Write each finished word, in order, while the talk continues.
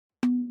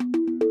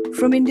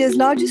From India's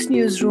largest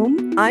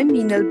newsroom, I'm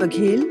Meenal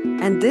Baghel,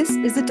 and this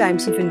is the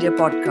Times of India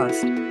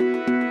podcast.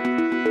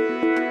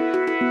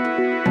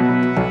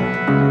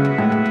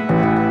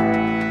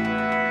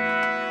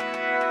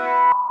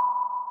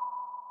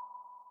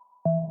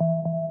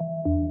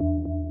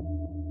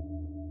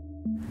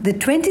 The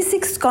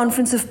 26th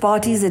Conference of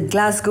Parties at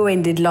Glasgow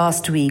ended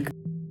last week.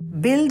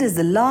 Billed as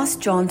the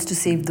last chance to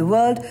save the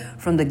world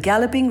from the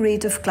galloping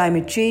rate of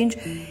climate change,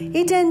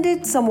 it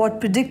ended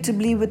somewhat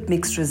predictably with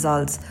mixed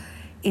results.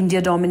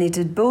 India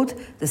dominated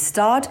both the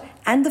start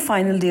and the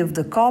final day of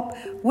the COP,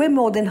 where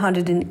more than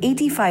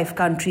 185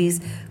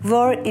 countries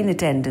were in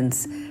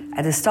attendance.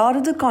 At the start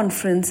of the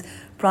conference,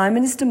 Prime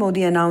Minister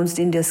Modi announced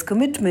India's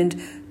commitment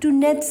to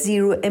net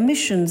zero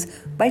emissions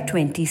by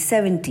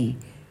 2070.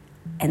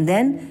 And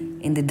then,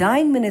 in the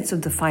dying minutes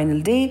of the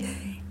final day,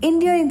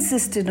 India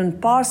insisted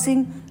on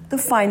passing the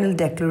final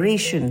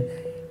declaration,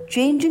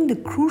 changing the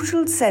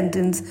crucial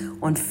sentence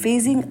on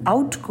phasing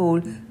out coal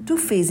to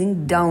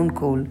phasing down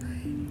coal.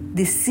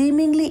 This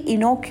seemingly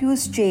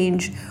innocuous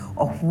change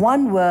of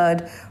one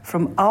word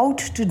from out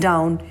to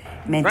down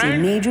meant a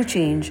major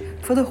change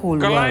for the whole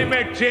world.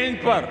 Climate change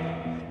पर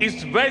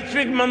इस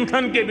वैश्विक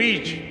मंथन के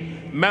बीच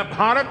मैं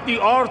भारत की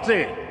ओर से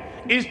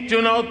इस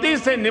चुनौती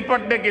से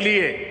निपटने के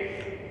लिए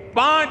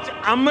 5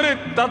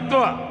 अमृत तत्व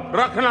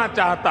रखना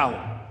चाहता हूं.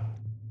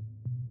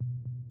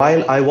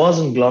 While I was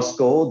in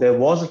Glasgow, there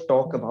was a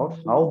talk about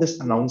how this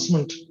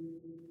announcement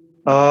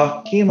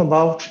came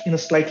about in a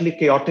slightly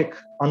chaotic,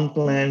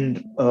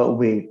 unplanned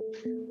way.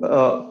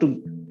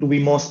 To be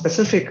more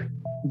specific,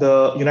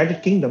 the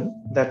United Kingdom,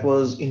 that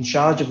was in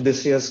charge of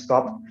this year's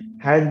COP,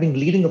 had been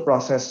leading a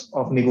process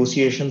of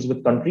negotiations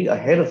with country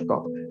ahead of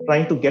COP,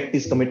 trying to get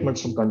these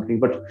commitments from country.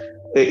 But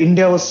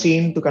India was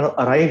seen to kind of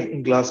arrive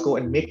in Glasgow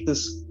and make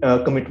this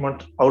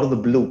commitment out of the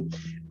blue,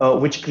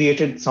 which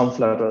created some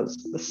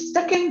flutters. The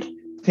second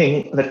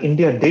thing that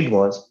India did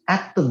was,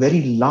 at the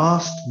very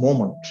last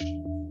moment,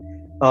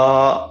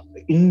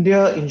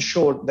 India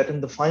ensured that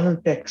in the final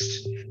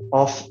text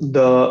of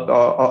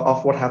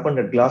what happened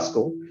at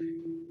Glasgow,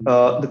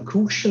 the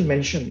crucial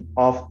mention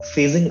of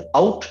phasing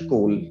out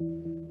coal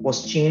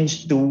was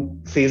changed to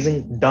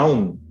phasing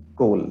down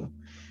coal,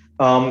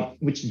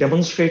 which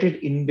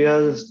demonstrated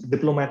India's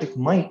diplomatic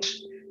might,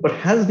 but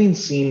has been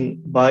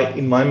seen by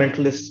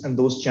environmentalists and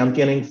those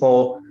championing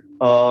for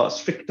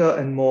stricter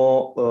and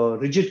more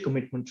rigid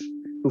commitment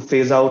to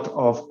phase out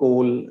of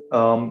coal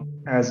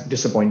as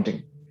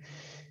disappointing.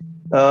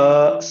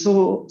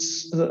 So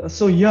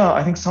yeah,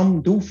 I think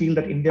some do feel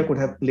that India could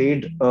have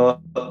played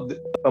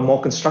a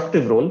more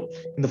constructive role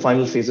in the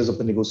final phases of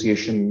the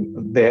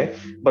negotiation there.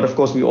 But of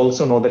course, we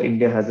also know that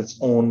India has its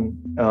own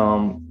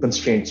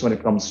constraints when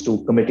it comes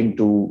to committing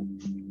to,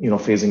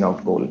 phasing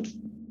out coal.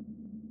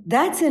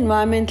 That's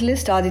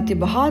environmentalist Aditya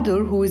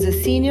Bahadur, who is a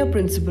senior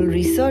principal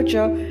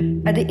researcher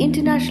at the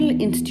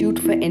International Institute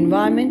for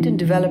Environment and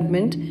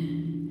Development,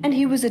 and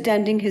he was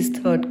attending his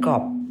third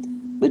COP.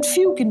 But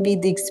few can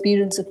beat the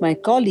experience of my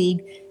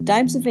colleague,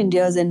 Times of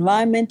India's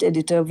environment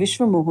editor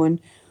Vishwa Mohan,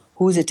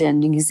 who is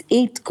attending his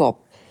 8th COP.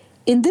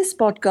 In this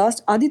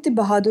podcast, Aditya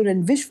Bahadur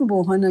and Vishwa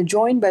Mohan are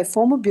joined by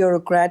former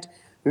bureaucrat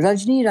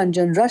Rajni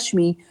Ranjan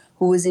Rashmi,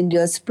 who was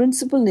India's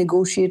principal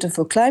negotiator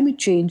for climate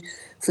change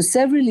for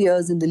several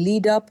years in the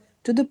lead-up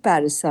to the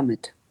Paris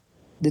summit.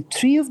 The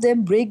three of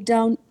them break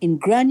down in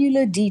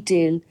granular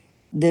detail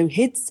their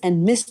hits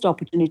and missed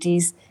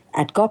opportunities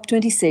at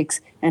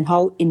COP26 and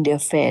how India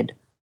fared.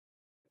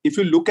 If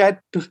you look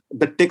at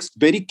the text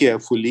very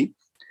carefully,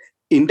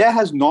 India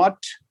has not,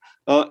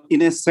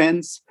 in a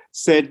sense,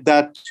 said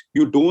that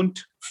you don't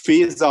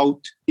phase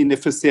out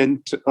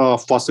inefficient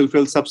fossil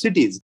fuel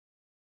subsidies.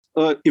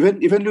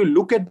 Even you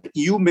look at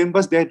EU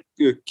members that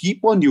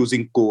keep on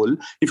using coal,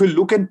 if you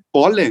look at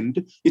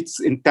Poland, it's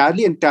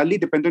entirely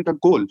dependent on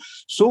coal.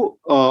 So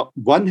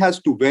one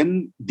has to,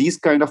 when these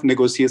kind of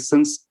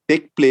negotiations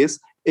take place,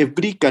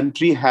 every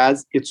country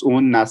has its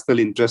own national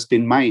interest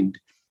in mind.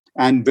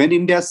 And when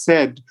India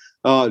said,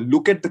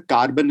 look at the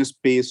carbon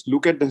space,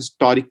 look at the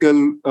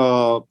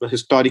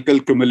historical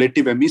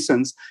cumulative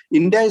emissions,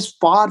 India is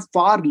far,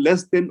 far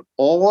less than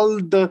all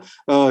the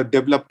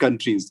developed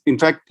countries. In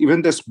fact,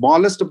 even the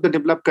smallest of the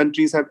developed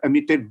countries have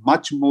emitted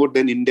much more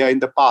than India in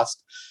the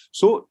past.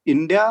 So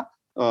India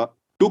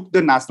took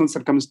the national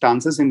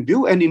circumstances in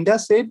view, and India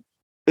said,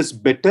 it's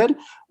better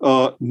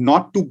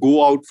not to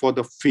go out for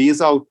the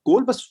phase out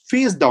coal, but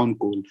phase down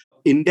coal.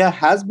 India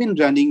has been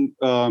running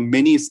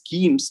many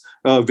schemes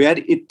where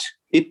it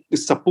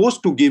is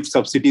supposed to give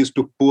subsidies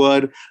to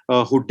poor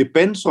who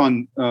depends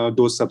on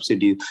those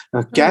subsidies.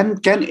 Can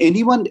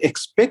anyone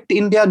expect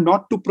India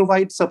not to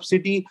provide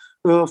subsidy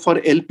for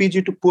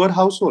LPG to poor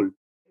household?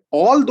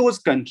 All those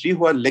countries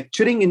who are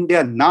lecturing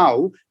India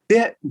now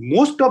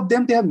most of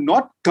them, they have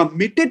not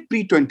committed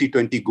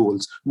pre-2020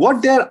 goals.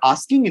 What they are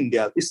asking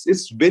India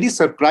is very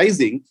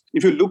surprising.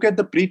 If you look at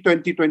the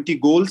pre-2020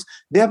 goals,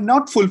 they have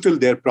not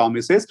fulfilled their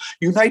promises.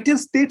 United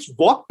States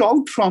walked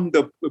out from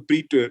the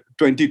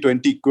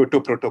pre-2020 Kyoto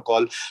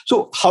Protocol.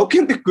 So how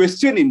can they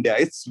question India?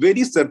 It's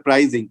very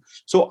surprising.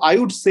 So I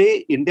would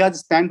say India's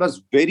stand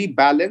was very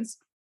balanced.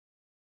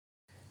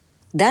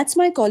 That's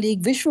my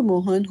colleague Vishwa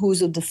Mohan, who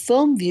is of the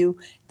firm view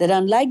that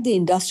unlike the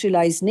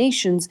industrialized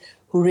nations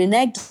who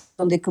reneged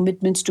on their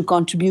commitments to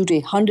contribute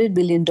 $100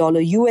 billion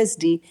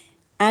USD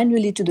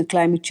annually to the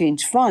Climate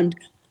Change Fund,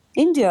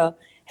 India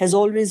has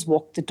always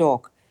walked the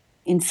talk.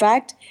 In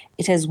fact,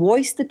 it has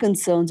voiced the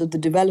concerns of the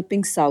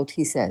developing South,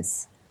 he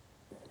says.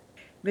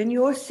 When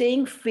you're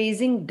saying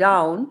phasing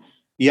down,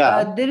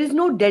 there is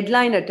no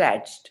deadline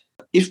attached.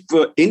 If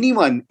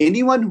anyone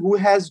who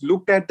has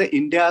looked at the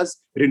India's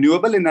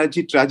renewable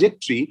energy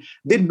trajectory,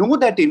 they know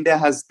that India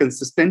has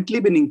consistently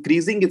been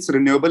increasing its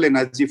renewable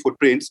energy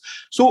footprints.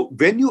 So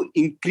when you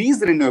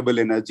increase renewable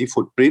energy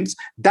footprints,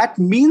 that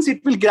means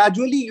it will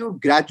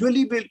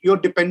your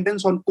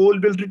dependence on coal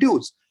will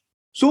reduce.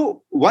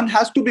 So one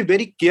has to be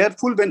very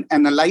careful when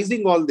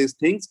analyzing all these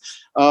things.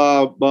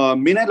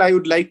 Minal, I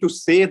would like to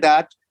say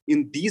that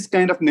in these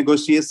kind of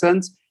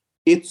negotiations,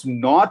 it's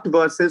not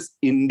versus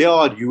India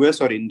or US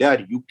or India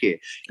or UK.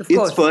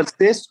 It's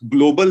versus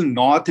global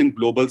North and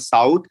global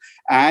South.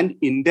 And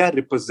India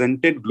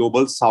represented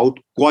global South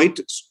quite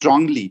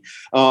strongly.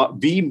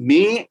 We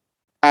may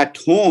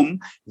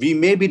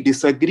be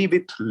disagree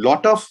with a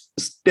lot of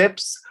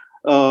steps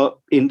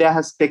India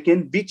has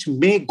taken, which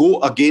may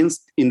go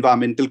against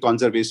environmental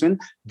conservation,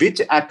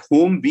 which at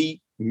home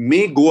we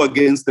may go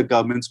against the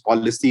government's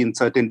policy in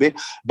certain way.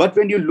 But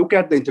when you look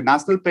at the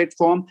international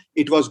platform,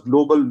 it was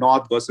global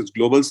North versus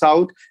global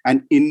South,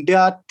 and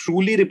India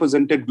truly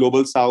represented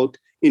global South.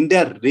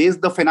 India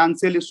raised the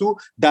financial issue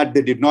that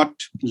they did not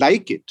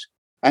like it.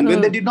 And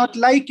when they did not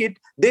like it,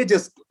 they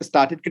just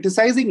started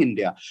criticizing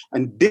India.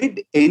 And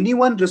did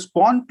anyone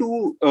respond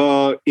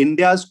to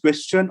India's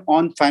question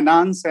on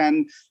finance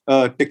and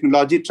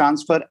technology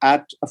transfer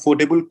at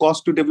affordable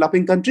cost to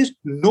developing countries?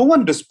 No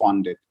one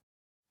responded.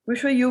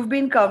 Vishwa, you've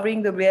been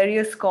covering the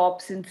various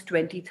COPs since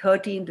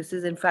 2013. This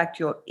is, in fact,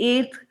 your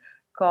 8th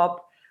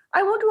COP.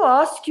 I want to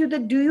ask you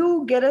that do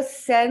you get a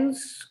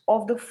sense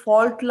of the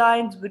fault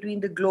lines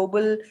between the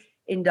global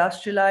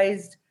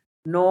industrialized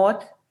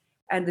North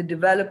and the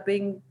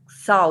developing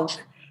South?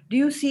 Do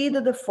you see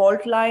that the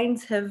fault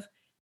lines have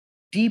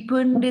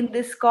deepened in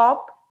this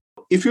COP?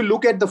 If you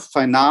look at the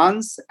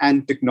finance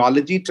and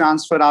technology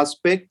transfer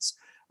aspects,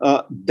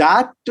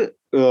 that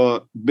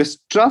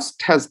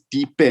mistrust has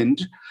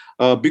deepened.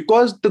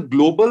 Because the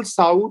global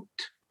South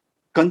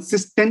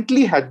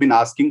consistently had been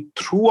asking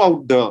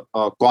throughout the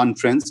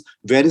conference,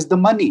 where is the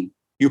money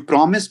you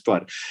promised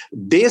for?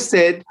 They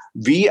said,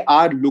 we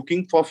are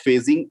looking for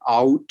phasing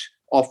out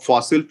of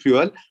fossil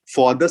fuel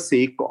for the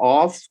sake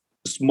of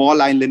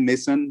small island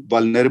nation,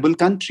 vulnerable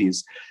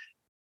countries.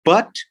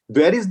 But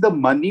where is the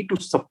money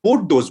to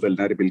support those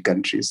vulnerable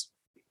countries?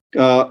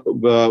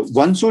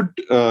 One should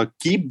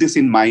keep this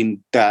in mind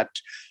that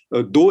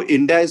though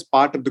India is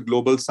part of the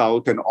global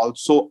South and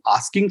also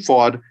asking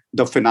for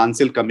the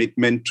financial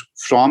commitment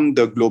from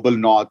the global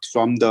North,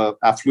 from the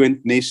affluent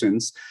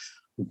nations,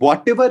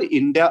 whatever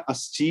India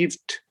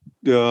achieved,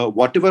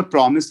 whatever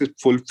promise it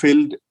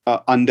fulfilled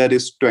under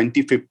its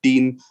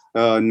 2015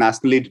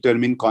 nationally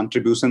determined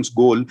contributions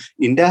goal,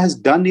 India has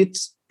done it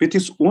with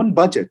its own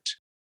budget.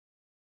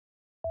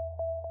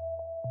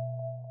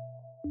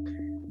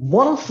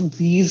 One of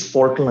these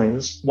fault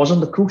lines was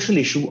on the crucial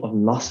issue of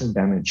loss and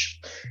damage.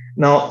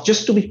 Now,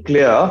 just to be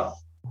clear,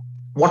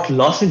 what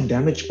loss and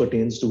damage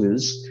pertains to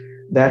is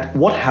that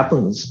what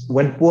happens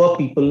when poor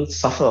people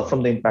suffer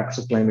from the impacts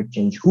of climate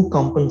change? Who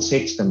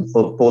compensates them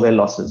for their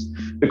losses?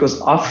 Because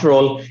after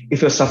all,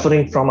 if you're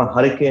suffering from a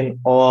hurricane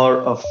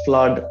or a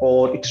flood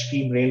or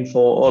extreme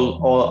rainfall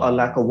or a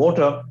lack of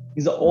water,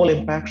 these are all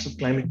impacts of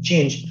climate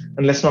change.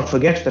 And let's not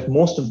forget that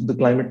most of the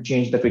climate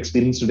change that we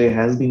experience today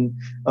has been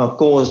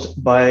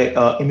caused by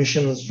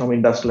emissions from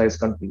industrialized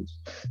countries.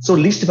 So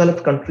least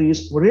developed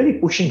countries were really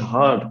pushing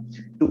hard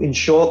to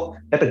ensure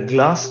that a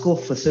Glasgow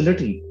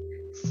facility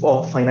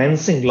for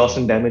financing loss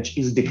and damage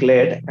is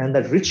declared, and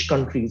that rich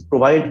countries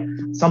provide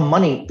some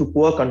money to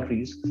poor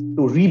countries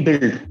to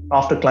rebuild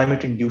after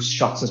climate-induced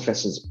shocks and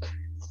stresses.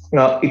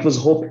 It was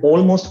hoped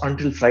almost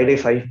until Friday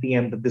 5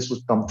 p.m. that this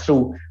would come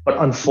through, but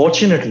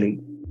unfortunately,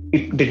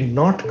 it did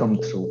not come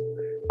through,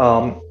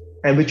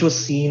 and which was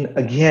seen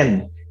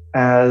again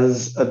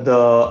as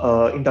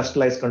the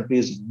industrialized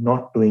countries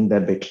not doing their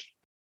bit.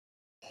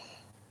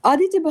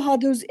 Aditya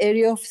Bahadur's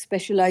area of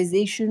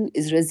specialization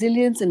is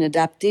resilience and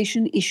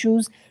adaptation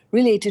issues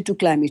related to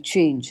climate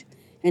change.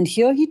 And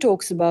here he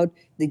talks about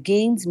the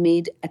gains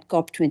made at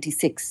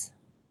COP26.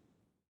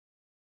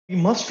 We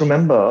must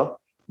remember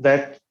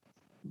that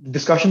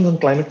discussions on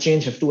climate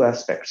change have two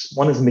aspects.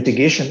 One is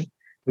mitigation,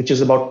 which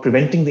is about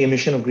preventing the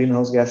emission of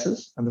greenhouse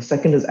gases. And the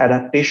second is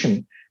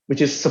adaptation,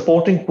 which is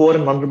supporting poor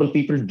and vulnerable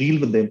people deal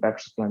with the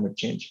impacts of climate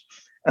change.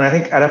 And I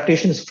think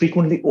adaptation is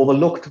frequently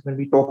overlooked when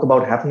we talk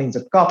about happenings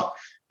at COP.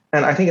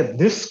 And I think at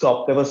this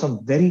COP, there were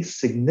some very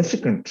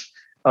significant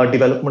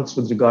developments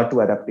with regard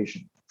to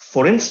adaptation.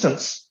 For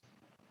instance,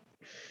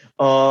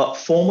 a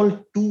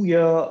formal 2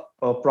 year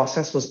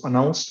process was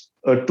announced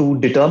to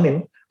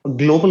determine a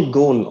global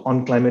goal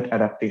on climate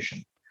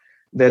adaptation.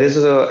 There is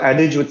an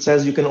adage which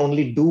says you can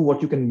only do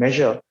what you can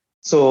measure.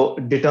 So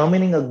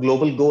determining a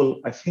global goal,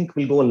 I think,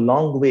 will go a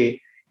long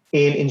way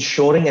in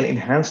ensuring an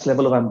enhanced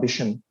level of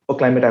ambition for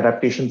climate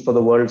adaptation for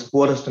the world's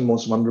poorest and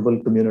most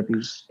vulnerable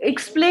communities.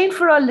 Explain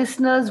for our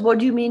listeners, what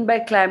do you mean by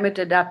climate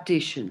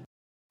adaptation?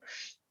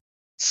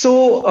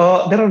 So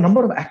there are a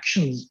number of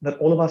actions that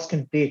all of us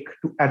can take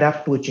to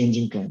adapt to a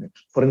changing climate.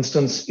 For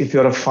instance, if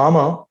you're a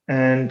farmer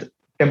and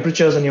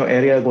temperatures in your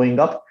area are going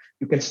up,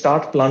 you can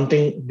start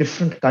planting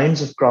different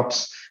kinds of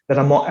crops that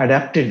are more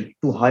adapted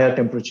to higher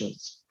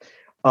temperatures.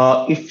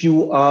 If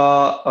you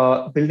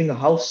are building a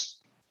house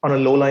on a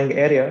low-lying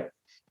area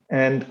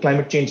and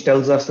climate change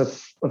tells us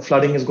that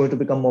flooding is going to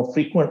become more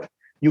frequent,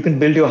 you can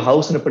build your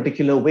house in a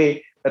particular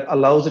way that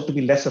allows it to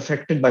be less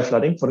affected by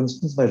flooding, for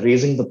instance, by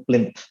raising the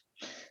plinth.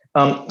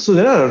 So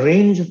there are a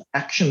range of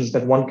actions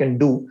that one can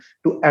do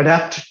to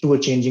adapt to a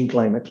changing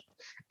climate.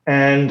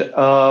 And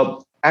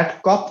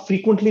at COP,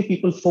 frequently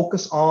people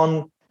focus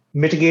on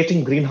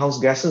mitigating greenhouse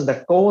gases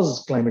that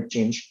cause climate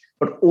change,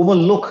 but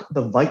overlook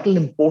the vital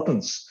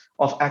importance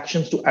of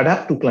actions to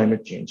adapt to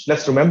climate change.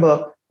 Let's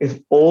remember, if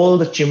all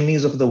the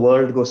chimneys of the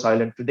world go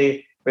silent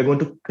today, we're going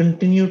to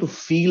continue to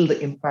feel the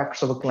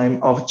impacts of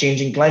a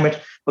changing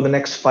climate for the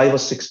next 5 or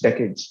 6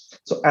 decades.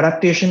 So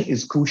adaptation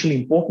is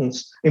crucially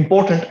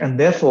important, and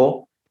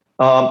therefore,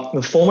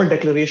 the formal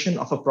declaration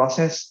of a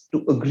process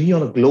to agree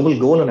on a global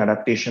goal on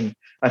adaptation,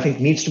 I think,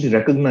 needs to be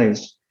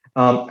recognized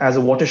as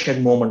a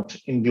watershed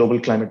moment in global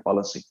climate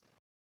policy.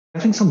 I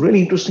think some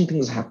really interesting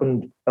things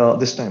happened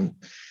this time.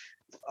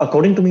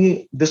 According to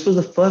me, this was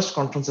the first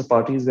conference of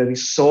parties where we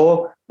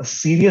saw a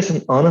serious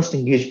and earnest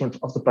engagement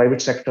of the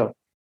private sector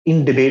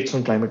in debates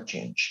on climate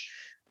change.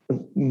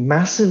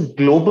 Massive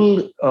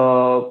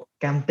global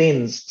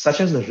campaigns,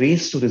 such as the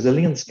Race to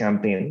Resilience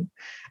campaign,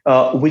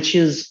 which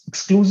is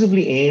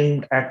exclusively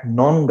aimed at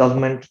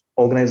non-government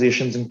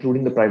organizations,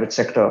 including the private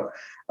sector,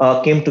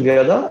 came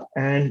together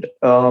and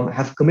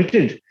have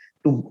committed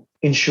to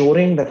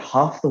ensuring that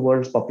half the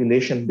world's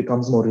population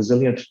becomes more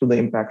resilient to the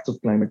impacts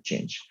of climate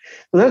change.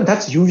 So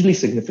that's hugely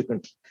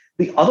significant.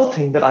 The other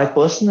thing that I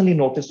personally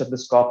noticed at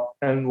this COP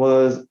and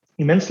was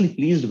immensely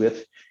pleased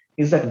with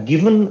is that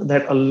given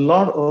that a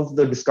lot of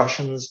the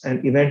discussions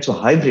and events were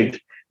hybrid,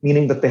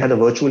 meaning that they had a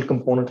virtual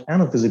component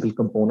and a physical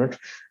component,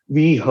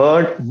 we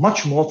heard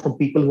much more from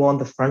people who are on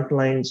the front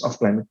lines of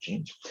climate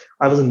change.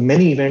 I was in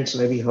many events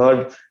where we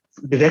heard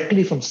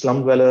directly from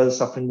slum dwellers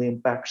suffering the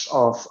impacts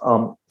of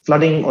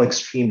flooding or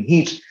extreme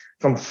heat,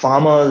 from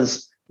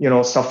farmers,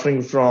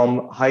 suffering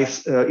from high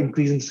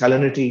increasing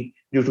salinity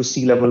due to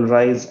sea level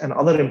rise and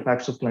other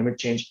impacts of climate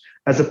change,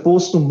 as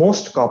opposed to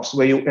most COPs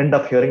where you end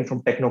up hearing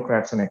from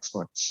technocrats and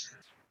experts.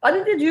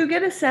 Aditya, do you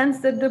get a sense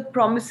that the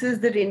promises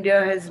that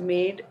India has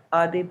made,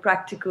 are they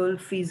practical,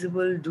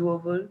 feasible,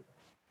 doable?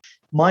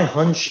 My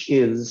hunch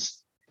is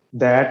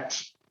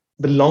that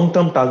the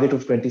long-term target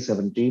of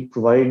 2070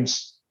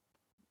 provides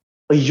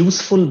a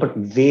useful but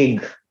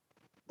vague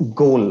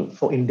goal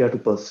for India to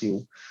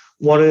pursue.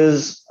 What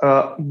is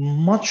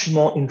much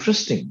more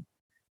interesting,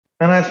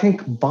 and I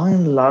think by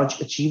and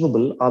large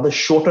achievable, are the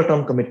shorter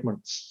term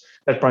commitments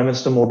that Prime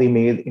Minister Modi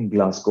made in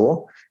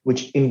Glasgow,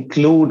 which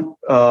include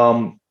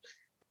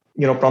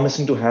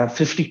promising to have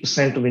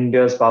 50% of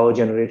India's power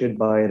generated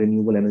by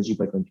renewable energy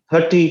by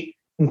 2030,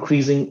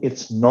 increasing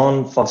its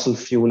non-fossil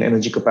fuel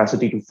energy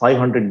capacity to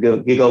 500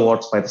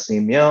 gigawatts by the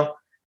same year,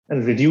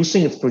 and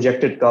reducing its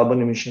projected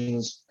carbon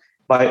emissions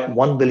by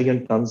 1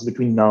 billion tons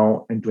between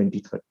now and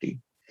 2030.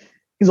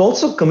 He's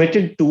also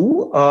committed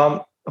to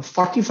a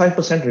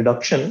 45%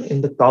 reduction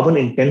in the carbon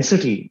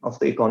intensity of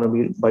the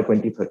economy by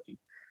 2030.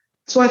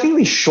 So I think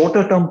these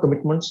shorter term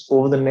commitments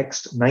over the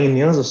next 9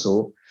 years or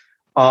so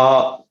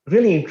are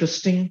really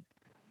interesting.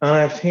 And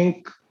I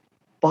think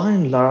by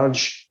and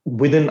large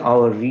within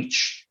our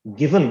reach,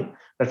 given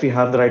that we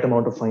have the right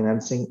amount of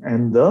financing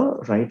and the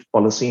right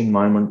policy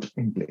environment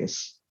in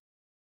place.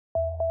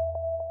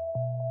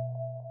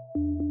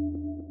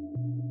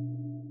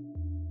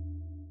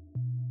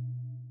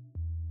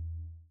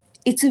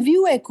 It's a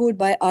view echoed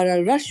by R.R.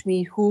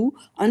 Rashmi, who,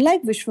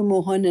 unlike Vishwa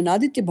Mohan and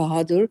Aditya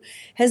Bahadur,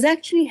 has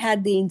actually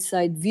had the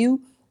inside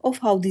view of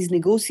how these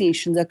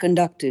negotiations are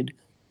conducted.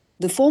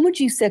 The former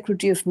Chief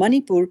Secretary of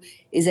Manipur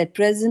is at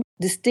present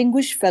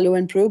Distinguished Fellow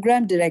and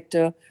Program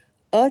Director,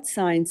 Earth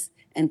Science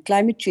and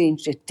Climate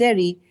Change at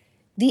TERI,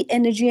 the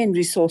Energy and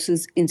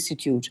Resources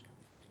Institute.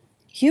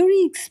 Here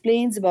he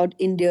explains about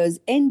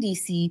India's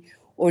NDC,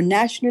 or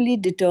Nationally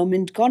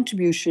Determined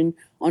Contribution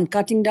on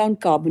Cutting Down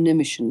Carbon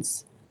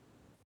Emissions.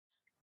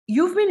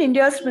 You've been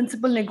India's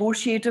principal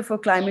negotiator for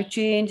climate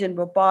change and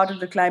were part of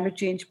the climate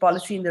change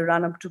policy in the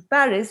run up to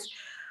Paris.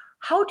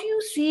 How do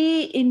you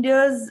see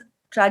India's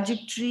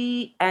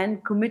trajectory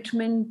and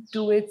commitment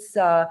to its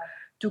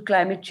to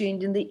climate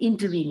change in the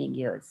intervening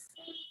years?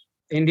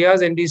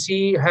 India's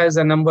NDC has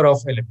a number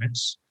of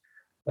elements,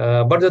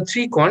 but the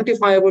three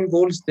quantifiable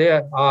goals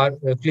there are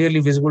clearly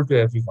visible to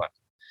everyone.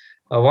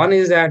 One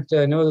is that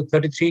the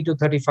 33 to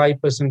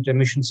 35%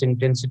 emissions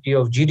intensity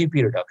of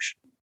GDP reduction,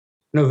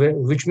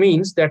 which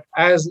means that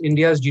as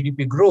India's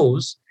GDP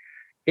grows,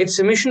 its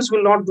emissions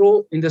will not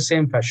grow in the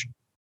same fashion.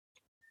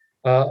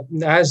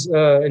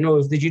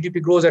 If the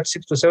GDP grows at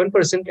 6 to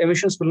 7%,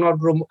 emissions will not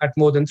grow at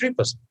more than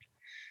 3%.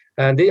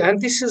 And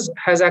this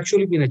has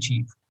actually been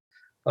achieved.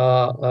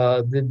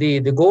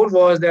 The goal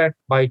was that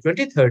by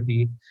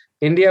 2030,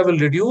 India will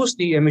reduce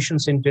the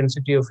emissions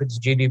intensity of its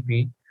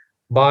GDP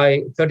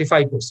by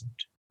 35%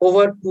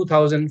 over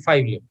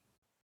 2005 year.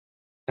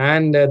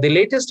 And the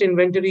latest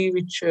inventory,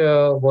 which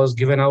was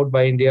given out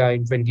by India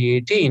in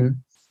 2018,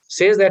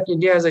 says that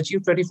India has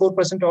achieved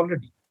 24%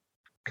 already.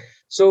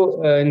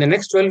 So in the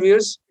next 12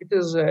 years, it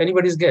is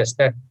anybody's guess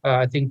that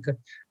I think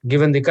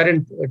given the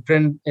current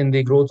trend in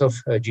the growth of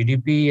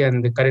GDP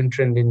and the current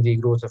trend in the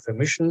growth of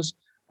emissions,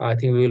 I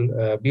think we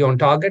will be on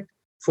target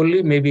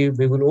fully. Maybe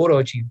we will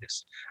overachieve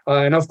this.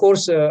 And of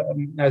course,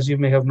 as you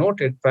may have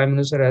noted, Prime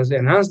Minister has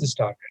enhanced this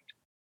target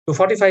to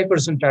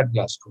 45% at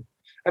Glasgow.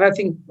 And I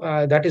think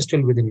that is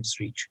still within its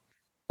reach.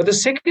 But the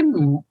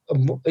second,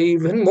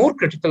 even more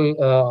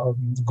critical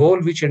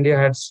goal which India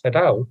had set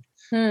out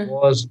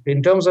was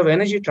in terms of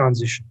energy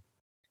transition,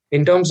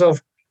 in terms of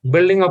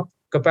building up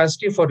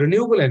capacity for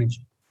renewable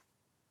energy.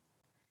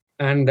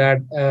 And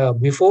that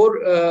before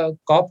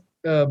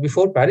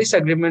Paris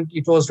Agreement,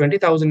 it was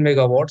 20,000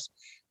 megawatts.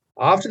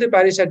 After the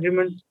Paris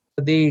Agreement,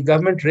 the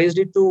government raised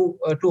it to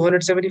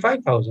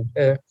 275,000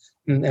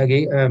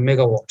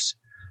 megawatts.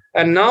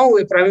 And now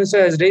the Prime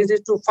Minister has raised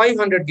it to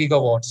 500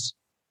 gigawatts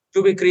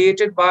to be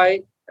created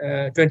by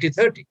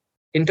 2030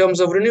 in terms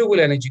of renewable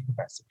energy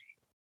capacity.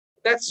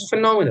 That's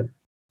phenomenal.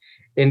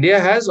 India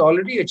has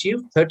already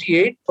achieved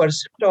 38%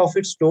 of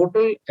its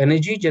total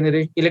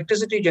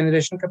electricity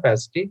generation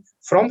capacity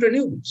from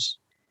renewables.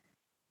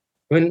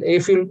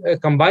 If you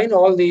combine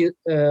all the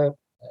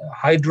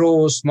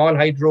hydro, small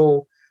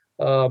hydro,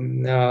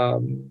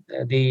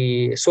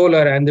 the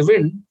solar and the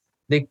wind,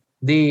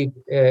 the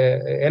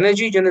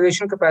energy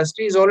generation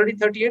capacity is already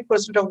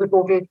 38% of the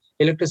total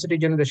electricity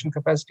generation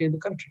capacity in the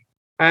country.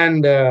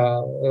 And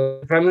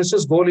Prime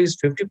Minister's goal is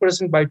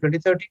 50% by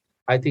 2030.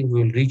 I think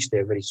we will reach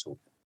there very soon.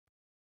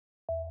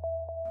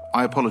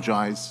 I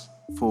apologize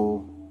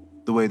for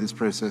the way this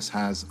process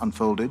has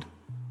unfolded,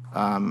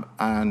 and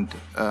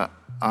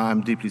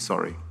I'm deeply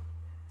sorry.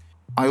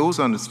 I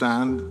also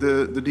understand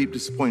the deep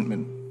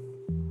disappointment.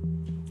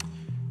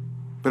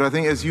 But I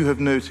think, as you have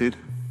noted,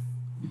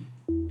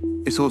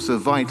 it's also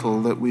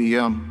vital that we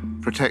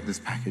protect this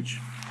package.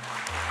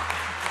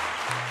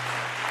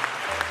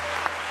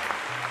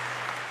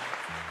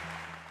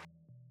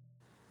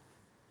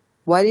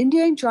 While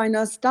India and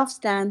China's tough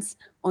stance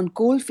on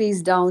coal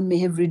phase down may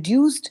have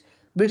reduced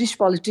British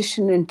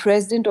politician and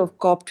president of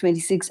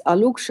COP26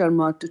 Alok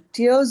Sharma to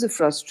tears of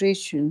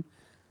frustration,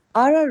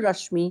 R.R.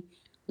 Rashmi,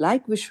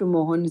 like Vishwa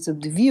Mohan, is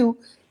of the view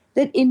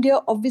that India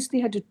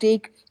obviously had to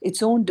take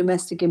its own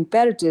domestic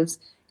imperatives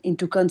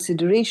into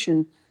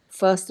consideration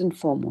first and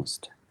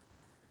foremost.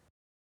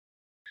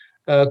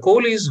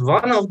 Coal is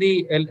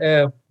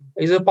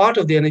is a part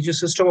of the energy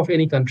system of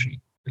any country,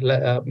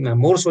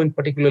 more so in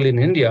particularly in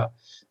India,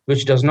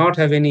 which does not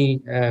have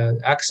any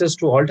access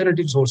to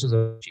alternative sources of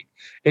energy.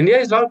 India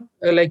is not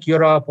like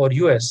Europe or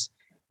US,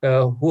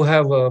 who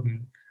have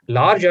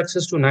large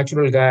access to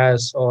natural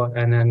gas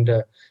and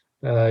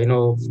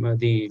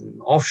the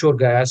offshore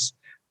gas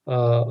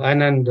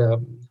and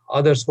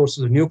other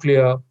sources of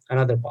nuclear and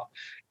other power.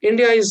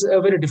 India is in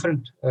a very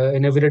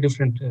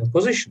different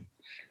position.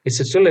 It's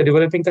still a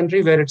developing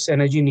country where its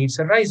energy needs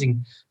are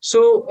rising.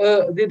 So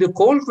the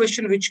coal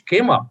question which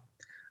came up,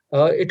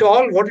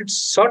 what it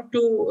sought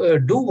to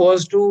do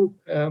was to,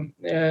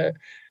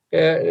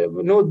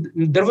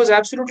 there was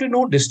absolutely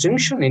no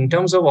distinction in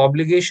terms of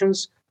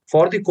obligations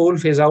for the coal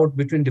phase out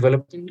between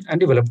developing and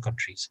developed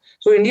countries.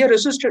 So India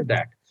resisted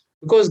that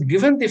because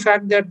given the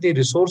fact that the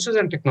resources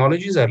and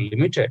technologies are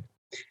limited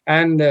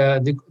and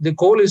the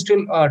coal is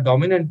still a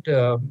dominant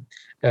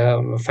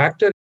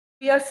factor.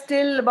 We are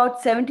still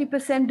about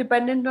 70%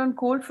 dependent on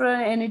coal for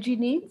our energy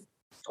needs.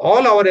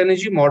 All our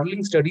energy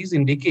modeling studies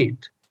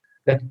indicate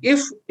that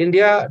if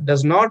India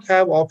does not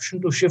have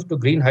option to shift to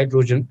green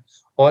hydrogen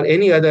or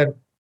any other,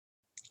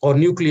 or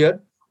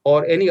nuclear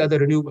or any other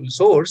renewable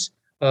source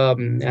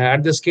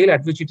at the scale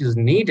at which it is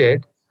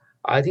needed,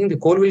 I think the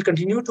coal will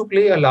continue to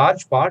play a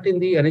large part in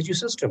the energy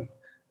system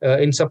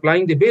in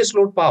supplying the base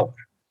load power.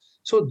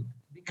 So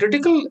the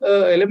critical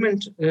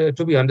element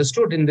to be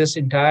understood in this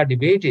entire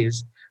debate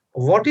is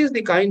what is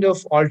the kind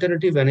of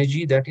alternative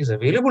energy that is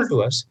available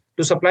to us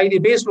to supply the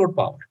base load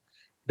power.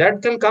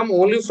 That can come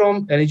only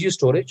from energy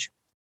storage.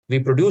 We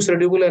produce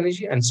renewable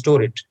energy and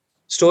store it.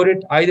 Store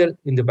it either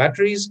in the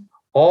batteries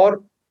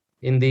or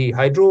in the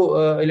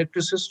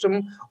hydroelectric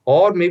system,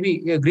 or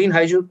maybe green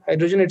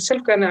hydrogen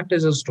itself can act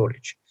as a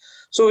storage.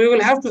 So we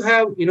will have to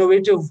have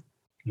innovative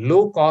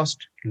low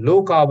cost,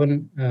 low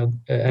carbon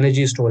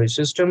energy storage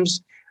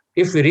systems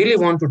if we really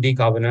want to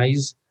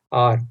decarbonize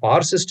our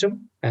power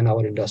system and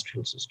our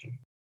industrial system.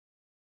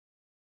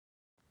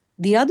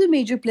 The other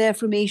major player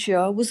from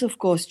Asia was, of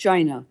course,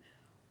 China.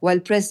 While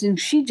President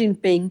Xi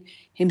Jinping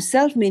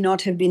himself may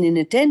not have been in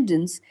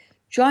attendance,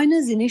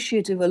 China's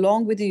initiative,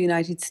 along with the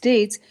United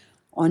States,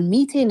 on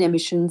methane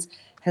emissions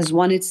has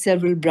won it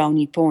several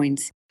brownie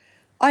points.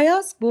 I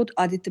asked both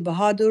Aditya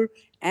Bahadur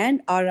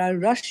and R.R.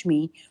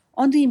 Rashmi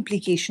on the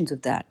implications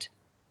of that.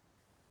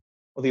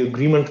 The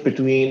agreement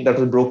between that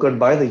was brokered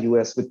by the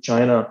US with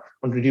China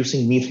on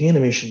reducing methane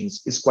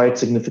emissions is quite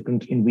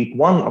significant in week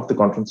one of the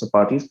Conference of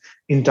Parties,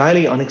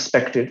 entirely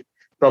unexpected,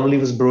 probably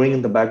was brewing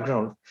in the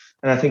background,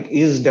 and I think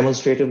is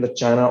demonstrative that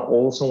China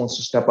also wants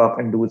to step up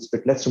and do its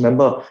bit. Let's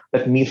remember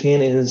that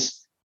methane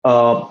is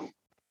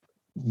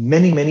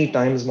many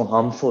times more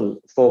harmful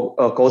for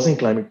causing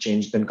climate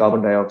change than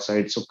carbon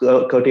dioxide. So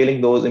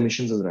curtailing those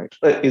emissions is right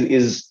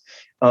is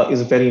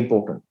very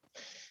important.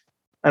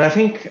 And I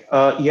think,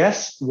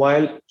 yes,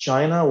 while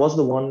China was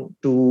the one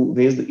to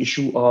raise the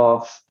issue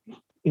of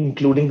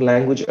including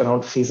language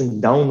around phasing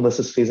down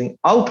versus phasing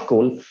out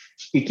coal,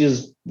 it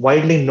is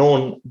widely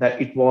known that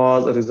it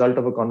was a result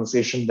of a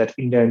conversation that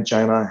India and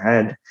China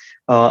had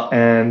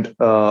and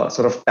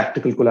sort of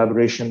tactical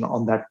collaboration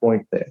on that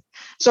point there.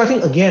 So I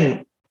think,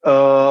 again,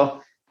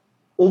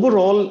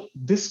 overall,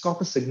 this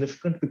COP is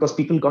significant because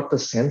people got the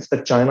sense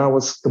that China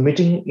was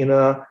committing in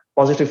a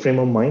positive frame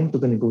of mind to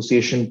the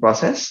negotiation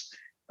process.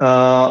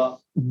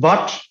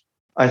 But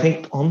I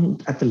think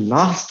at the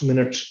last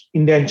minute,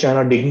 India and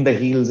China digging their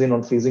heels in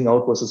on phasing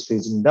out versus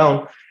phasing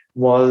down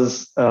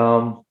was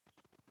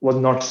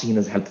not seen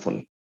as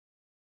helpful.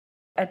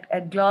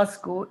 At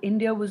Glasgow,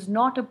 India was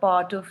not a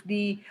part of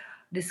the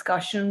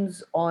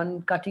discussions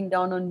on cutting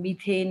down on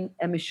methane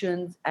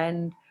emissions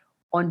and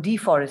on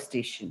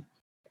deforestation.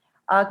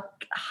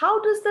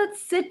 How does that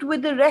sit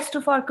with the rest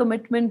of our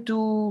commitment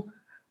to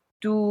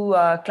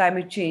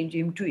climate change,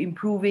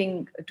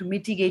 to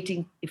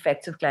mitigating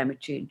effects of climate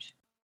change?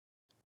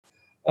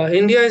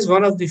 India is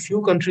one of the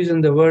few countries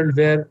in the world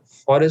where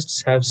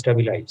forests have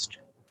stabilized.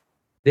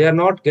 They are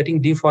not getting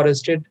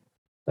deforested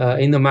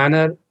in the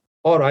manner,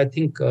 or I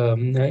think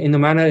in the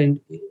manner in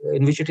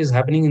which it is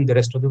happening in the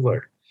rest of the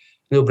world.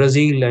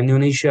 Brazil and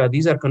Indonesia,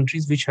 these are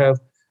countries which have,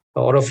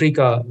 or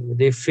Africa,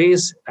 they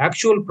face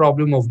actual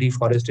problem of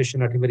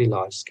deforestation at a very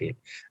large scale.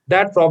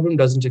 That problem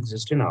doesn't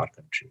exist in our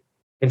country.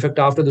 In fact,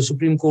 after the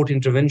Supreme Court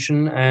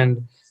intervention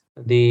and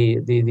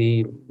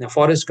the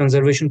forest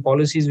conservation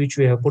policies which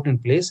we have put in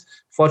place,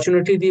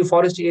 fortunately, the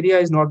forest area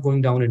is not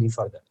going down any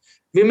further.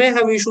 We may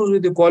have issues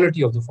with the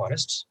quality of the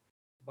forests,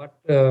 but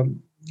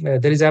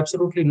there is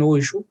absolutely no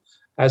issue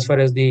as far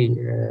as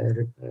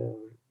the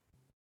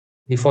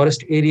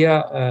forest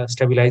area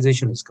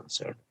stabilization is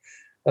concerned.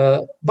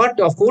 But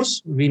of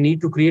course, we need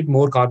to create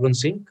more carbon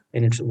sink,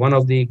 and it's one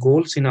of the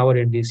goals in our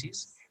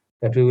NDCs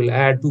that we will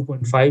add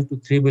 2.5 to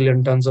 3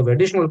 billion tons of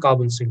additional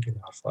carbon sink in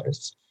our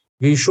forests.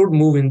 We should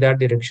move in that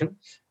direction.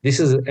 This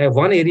is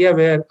one area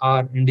where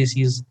our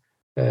NDCs,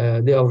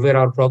 where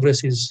our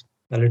progress is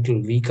a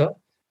little weaker.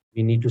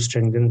 We need to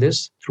strengthen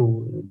this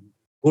through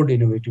good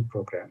innovative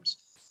programs.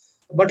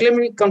 But let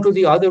me come to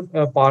the other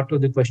part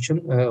of the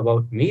question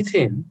about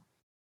methane.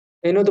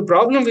 The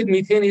problem with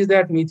methane is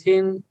that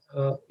methane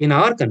in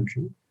our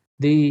country,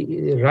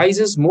 the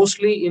rises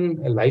mostly in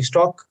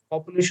livestock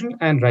population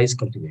and rice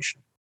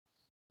cultivation.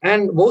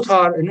 And both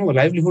are,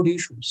 livelihood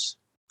issues,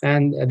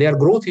 and they are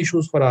growth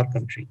issues for our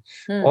country.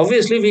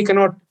 Obviously, we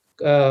cannot,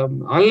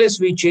 unless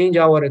we change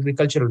our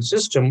agricultural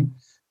system,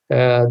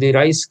 the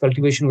rice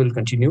cultivation will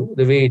continue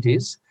the way it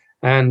is.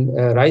 And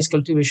rice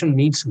cultivation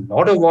needs a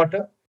lot of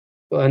water,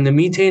 and the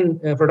methane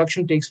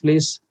production takes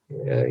place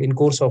in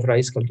course of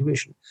rice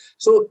cultivation.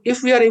 So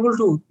if we are able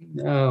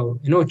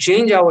to,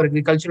 change our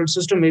agricultural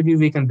system, maybe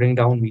we can bring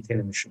down methane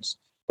emissions.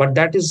 But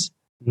that is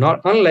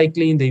not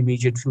unlikely in the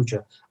immediate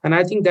future. And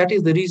I think that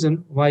is the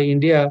reason why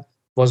India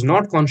was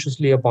not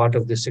consciously a part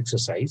of this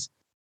exercise.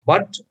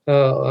 But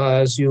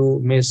as you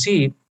may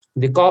see,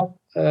 the COP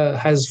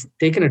has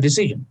taken a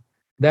decision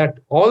that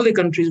all the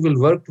countries will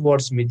work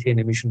towards methane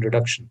emission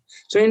reduction.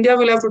 So India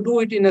will have to do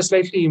it in a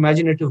slightly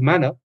imaginative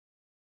manner.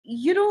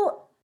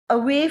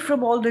 Away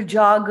from all the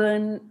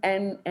jargon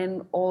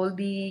and all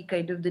the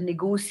kind of the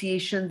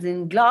negotiations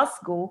in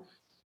Glasgow,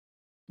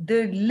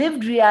 the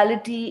lived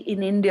reality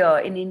in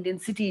India, in Indian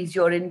cities,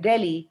 you're in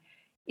Delhi,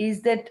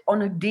 is that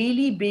on a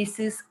daily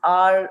basis,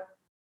 our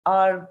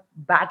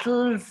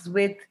battles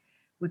with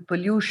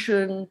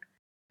pollution,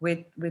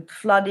 with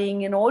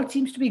flooding, and all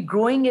seems to be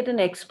growing at an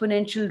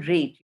exponential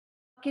rate.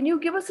 Can you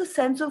give us a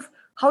sense of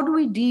how do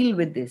we deal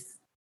with this?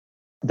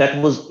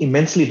 That was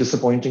immensely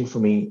disappointing for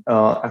me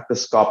at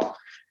this COP,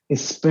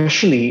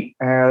 especially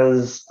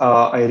as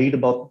I read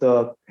about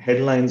the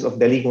headlines of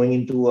Delhi going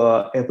into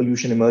air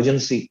pollution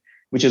emergency,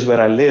 which is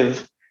where I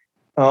live.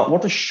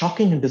 What was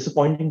shocking and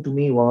disappointing to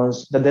me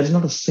was that there's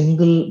not a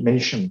single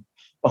mention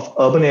of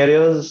urban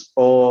areas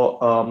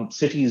or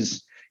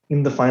cities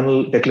in the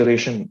final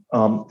declaration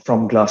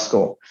from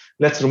Glasgow.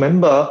 Let's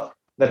remember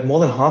that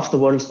more than half the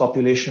world's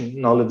population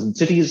now lives in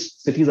cities.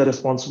 Cities are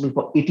responsible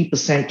for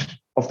 80%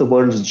 of the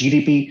world's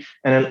GDP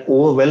and an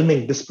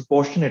overwhelming,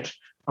 disproportionate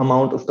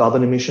amount of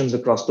carbon emissions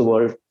across the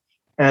world.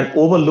 And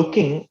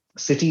overlooking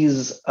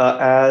cities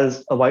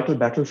as a vital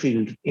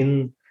battlefield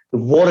in the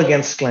war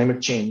against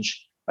climate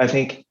change, I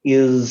think,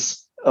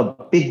 is a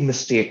big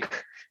mistake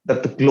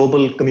that the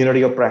global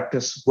community of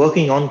practice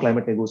working on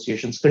climate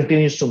negotiations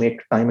continues to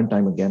make time and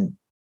time again.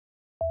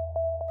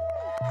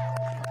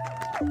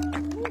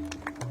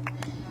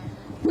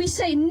 We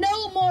say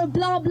no more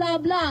blah, blah,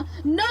 blah.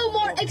 No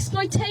more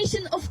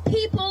exploitation of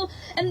people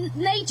and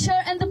nature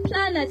and the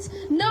planet.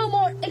 No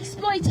more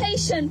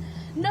exploitation.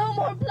 No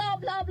more blah,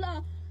 blah,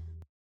 blah.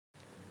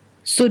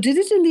 So did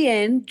it in the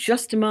end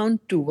just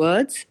amount to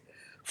words?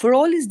 For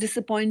all his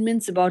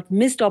disappointments about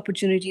missed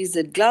opportunities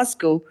at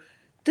Glasgow,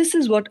 this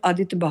is what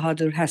Aditya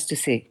Bahadur has to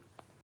say.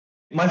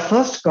 My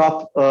first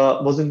COP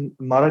was in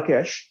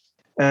Marrakesh.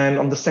 And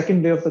on the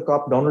second day of the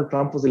COP, Donald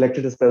Trump was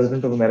elected as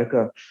president of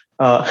America.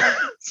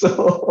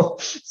 So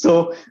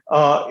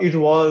it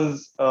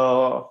was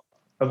a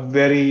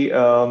very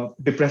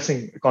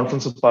depressing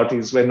conference of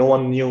parties where no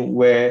one knew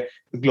where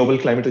the global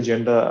climate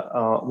agenda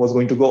was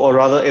going to go, or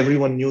rather,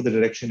 everyone knew the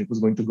direction it was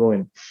going to go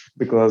in,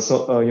 because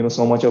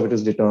so much of it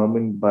is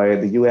determined by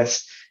the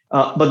US.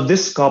 But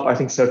this COP, I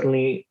think,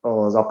 certainly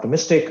was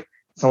optimistic.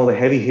 Some of the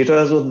heavy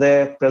hitters were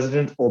there.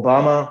 President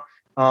Obama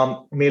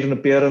made an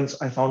appearance.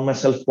 I found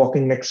myself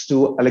walking next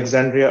to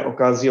Alexandria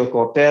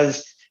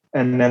Ocasio-Cortez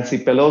and Nancy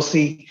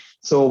Pelosi.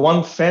 So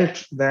one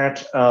felt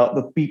that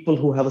the people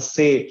who have a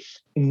say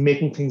in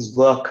making things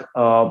work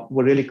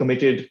were really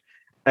committed.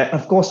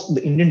 Of course,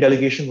 the Indian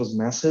delegation was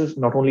massive.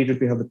 Not only did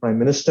we have the Prime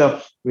Minister,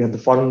 we had the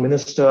Foreign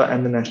Minister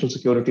and the National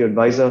Security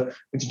Advisor,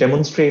 which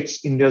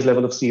demonstrates India's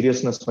level of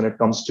seriousness when it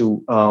comes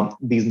to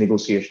these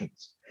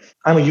negotiations.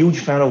 I'm a huge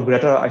fan of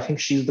Greta. I think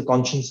she's the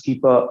conscience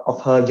keeper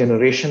of her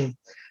generation.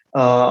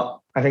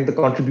 I think the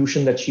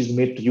contribution that she's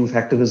made to youth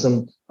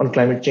activism on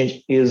climate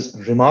change is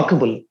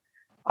remarkable.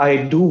 I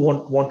do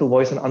want to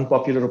voice an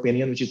unpopular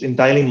opinion, which is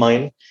entirely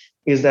mine,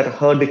 is that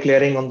her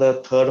declaring on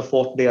the third or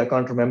fourth day, I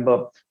can't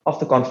remember, of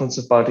the Conference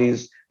of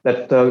Parties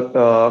that the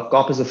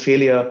COP is a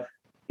failure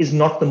is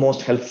not the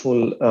most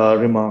helpful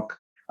remark.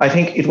 I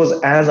think it was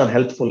as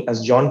unhelpful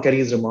as John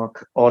Kerry's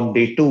remark on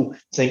day 2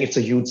 saying it's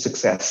a huge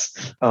success,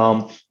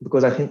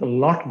 because I think a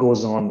lot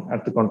goes on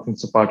at the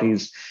Conference of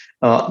Parties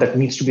that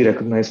needs to be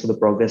recognized for the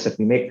progress that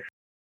we make.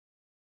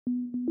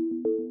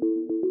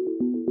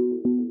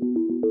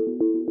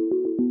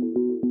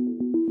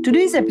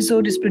 Today's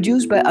episode is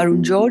produced by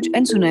Arun George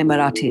and Sunay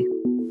Marathe.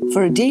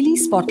 For a daily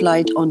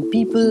spotlight on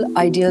people,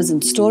 ideas,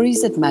 and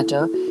stories that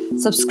matter,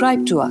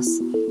 subscribe to us.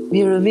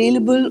 We are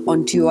available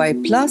on TOI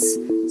Plus,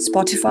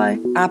 Spotify,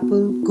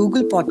 Apple,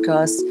 Google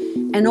Podcasts,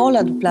 and all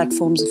other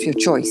platforms of your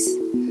choice.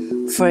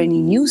 For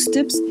any news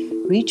tips,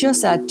 reach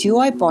us at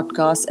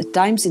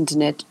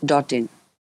toipodcast@timesinternet.in.